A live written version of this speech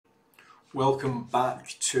Welcome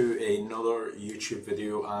back to another YouTube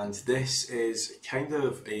video, and this is kind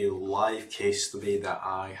of a live case study that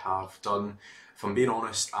I have done. If I'm being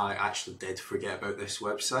honest, I actually did forget about this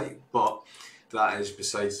website, but that is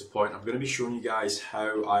besides the point. I'm going to be showing you guys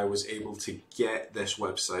how I was able to get this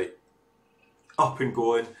website up and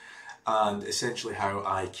going, and essentially how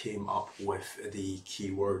I came up with the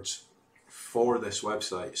keywords for this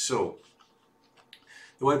website. So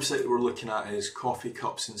the website that we're looking at is Coffee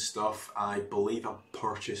Cups and Stuff. I believe I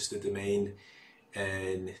purchased the domain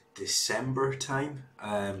in December time,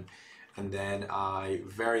 and then I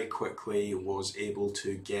very quickly was able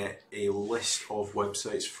to get a list of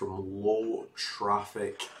websites from low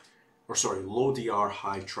DR,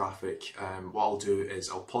 high traffic. What I'll do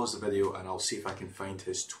is I'll pause the video and I'll see if I can find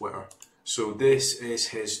his Twitter. So this is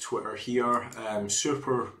his Twitter here.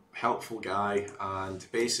 Super helpful guy, and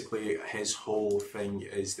basically his whole thing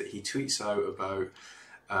is that he tweets out about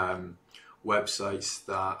websites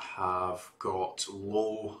that have got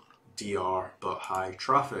low DR but high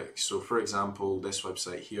traffic. So for example, this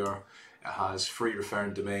website here, it has free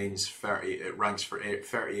referring domains, it ranks for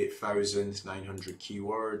 38,900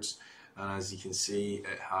 keywords, and as you can see,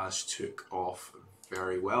 it has took off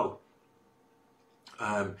very well.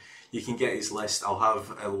 You can get his list. I'll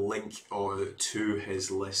have a link to his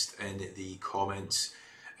list in the comments,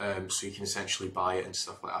 so you can essentially buy it and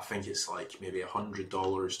stuff like that. I think it's like maybe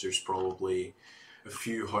 $100. There's probably a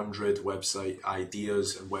few hundred website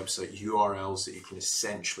ideas and website URLs that you can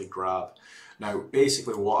essentially grab. Now,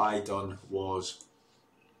 basically what I done was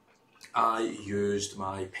I used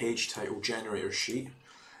my page title generator sheet.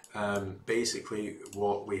 Basically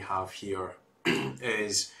what we have here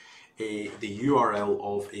is the URL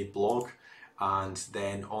of a blog, and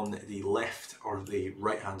then on the left, or the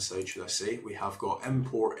right hand side should I say, we have got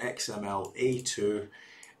import XML A2,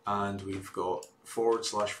 and we've got //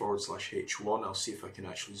 H1. I'll see if I can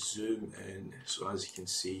actually zoom in. So as you can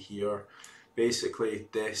see here, basically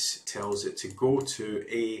this tells it to go to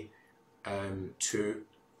A2,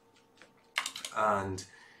 and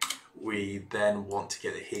we then want to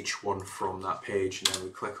get the H1 from that page, and then we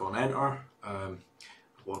click on enter.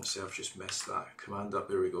 Once I've just messed that command up,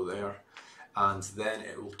 there we go there, and then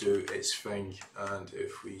it will do its thing. And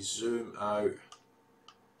if we zoom out,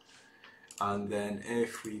 and then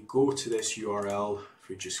if we go to this URL, if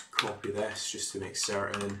we just copy this just to make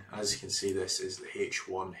certain, as you can see, this is the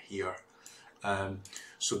H1 here.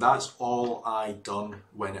 So that's all I done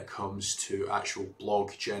when it comes to actual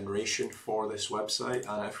blog generation for this website.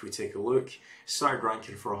 And if we take a look, it started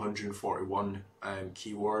ranking for 141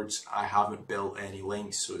 keywords. I haven't built any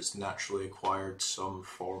links, so it's naturally acquired some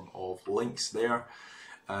form of links there.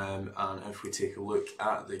 And if we take a look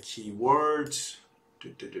at the keywords,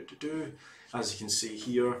 as you can see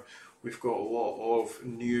here, we've got a lot of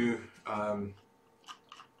new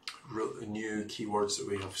keywords that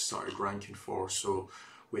we have started ranking for. So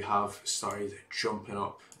we have started jumping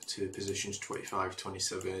up to positions 25,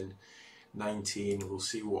 27, 19. We'll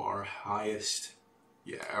see what our highest,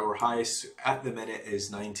 our highest at the minute is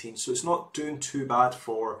 19. So it's not doing too bad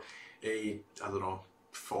for a, I don't know,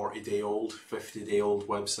 40-day-old, 50-day-old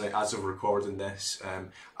website. As of recording this,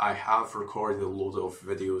 I have recorded a load of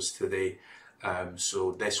videos today,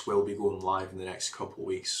 so this will be going live in the next couple of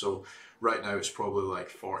weeks. So right now it's probably like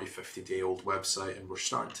 40-50-day-old website, and we're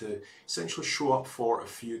starting to essentially show up for a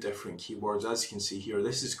few different keywords. As you can see here,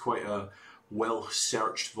 this is quite a well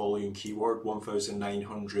searched volume keyword,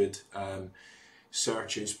 1,900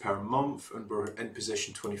 searches per month, and we're in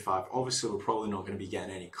position 25. Obviously we're probably not going to be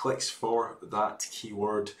getting any clicks for that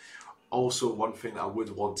keyword. Also, one thing that I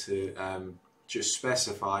would want to just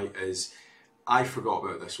specify is I forgot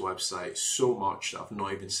about this website so much that I've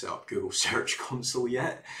not even set up Google Search Console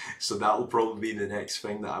yet. So that will probably be the next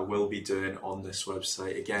thing that I will be doing on this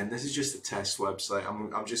website. Again, this is just a test website.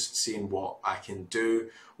 I'm just seeing what I can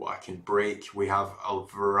do, what I can break. We have a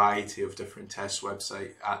variety of different test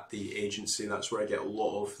websites at the agency. That's where I get a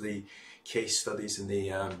lot of the case studies and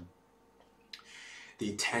the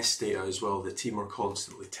test data as well. The team are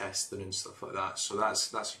constantly testing and stuff like that. So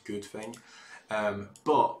that's a good thing.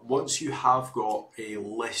 But once you have got a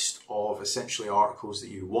list of essentially articles that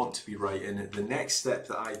you want to be writing, the next step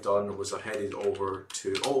that I done was I headed over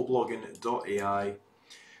to autoblogging.ai,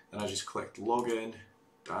 and I just clicked login,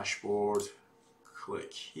 dashboard,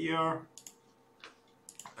 click here,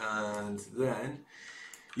 and then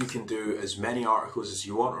you can do as many articles as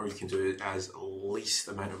you want, or you can do it as least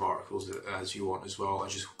amount of articles as you want as well. I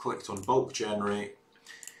just clicked on bulk generate,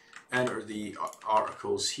 enter the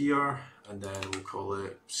articles here, and then we'll call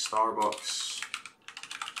it Starbucks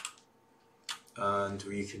and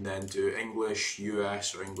you can then do English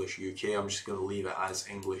US or English UK. I'm just going to leave it as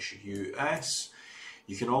English US.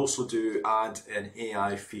 You can also do add an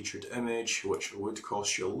AI featured image, which would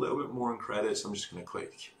cost you a little bit more in credits. I'm just going to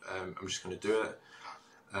click, I'm just going to do it.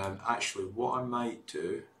 Actually, what I might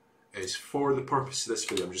do is, for the purpose of this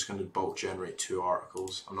video, I'm just going to bulk generate 2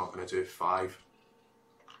 articles. I'm not going to do 5.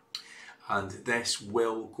 And this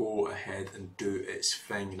will go ahead and do its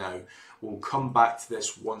thing now. We'll come back to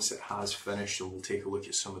this once it has finished, and we'll take a look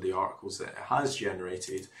at some of the articles that it has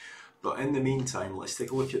generated. But in the meantime, let's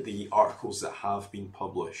take a look at the articles that have been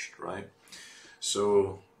published, right?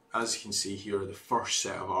 So, as you can see here, the first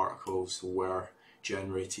set of articles were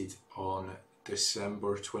generated on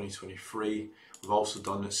December 2023. We've also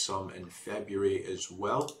done some in February as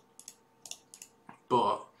well.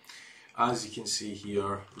 But as you can see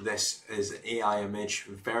here, this is an AI image,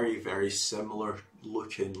 very, very similar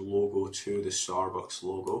looking logo to the Starbucks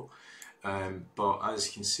logo. But as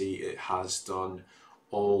you can see, it has done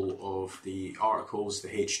all of the articles, the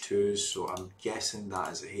H2s, so I'm guessing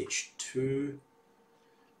that is a H2.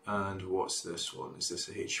 And what's this one? Is this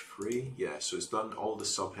a H3? Yeah, so it's done all the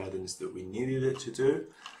subheadings that we needed it to do.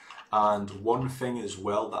 And one thing as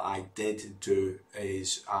well that I did do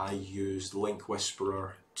is I used Link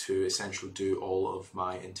Whisperer to essentially do all of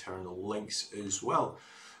my internal links as well.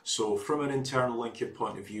 So from an internal linking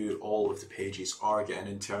point of view, all of the pages are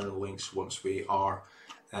getting internal links once we are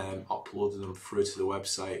uploading them through to the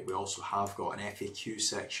website. We also have got an FAQ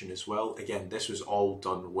section as well. Again, this was all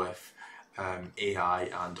done with AI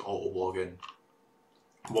and autoblogging.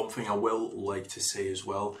 One thing I will like to say as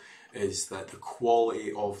well is that the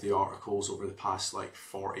quality of the articles over the past like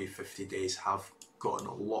 40-50 days have gotten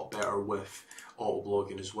a lot better with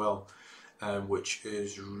autoblogging as well, which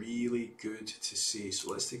is really good to see.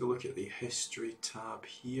 So let's take a look at the history tab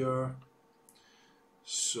here.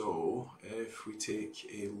 So if we take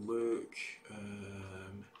a look,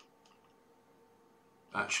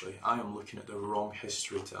 actually I am looking at the wrong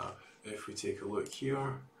history tab. If we take a look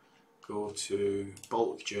here, go to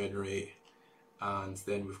bulk generate, and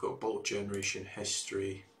then we've got bulk generation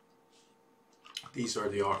history. These are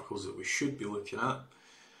the articles that we should be looking at.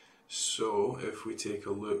 So if we take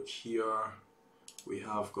a look here, we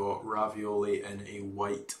have got ravioli in a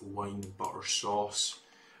white wine butter sauce,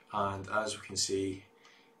 and as we can see,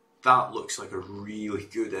 that looks like a really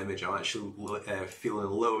good image. I'm actually feeling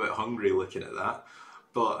a little bit hungry looking at that.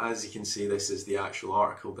 But as you can see, this is the actual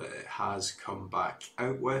article that it has come back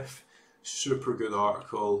out with. Super good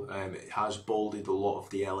article. It has bolded a lot of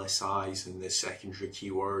the LSIs and the secondary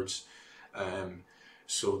keywords.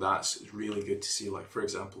 So that's really good to see. Like for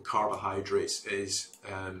example, carbohydrates is,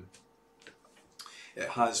 it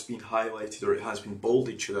has been highlighted, or it has been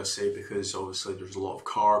bolded, should I say, because obviously there's a lot of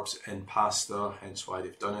carbs in pasta, hence why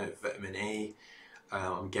they've done it. Vitamin A.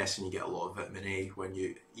 I'm guessing you get a lot of vitamin A when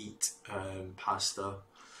you eat pasta.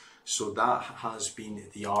 So that has been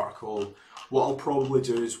the article. What I'll probably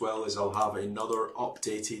do as well is I'll have another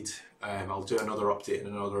updated, I'll do another update in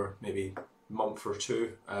another maybe month or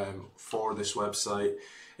two for this website.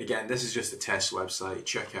 Again, this is just a test website.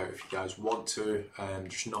 Check out if you guys want to.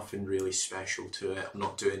 There's nothing really special to it. I'm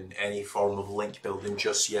not doing any form of link building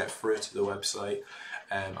just yet through to the website.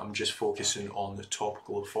 I'm just focusing on the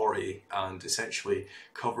topical authority and essentially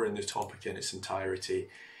covering the topic in its entirety.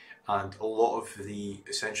 And a lot of the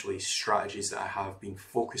essentially strategies that I have been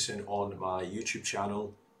focusing on my YouTube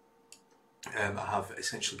channel, I have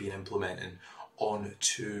essentially been implementing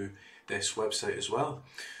onto this website as well.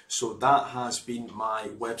 So that has been my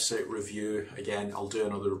website review. Again, I'll do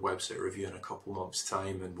another website review in a couple months'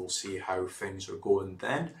 time, and we'll see how things are going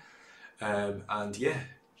then. And yeah,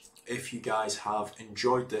 if you guys have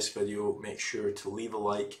enjoyed this video, make sure to leave a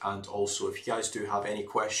like, and also if you guys do have any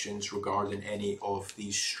questions regarding any of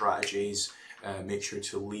these strategies, make sure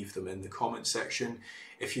to leave them in the comment section.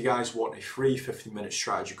 If you guys want a free 15-minute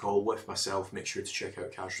strategy call with myself, make sure to check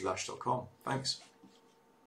out casualdash.com. Thanks.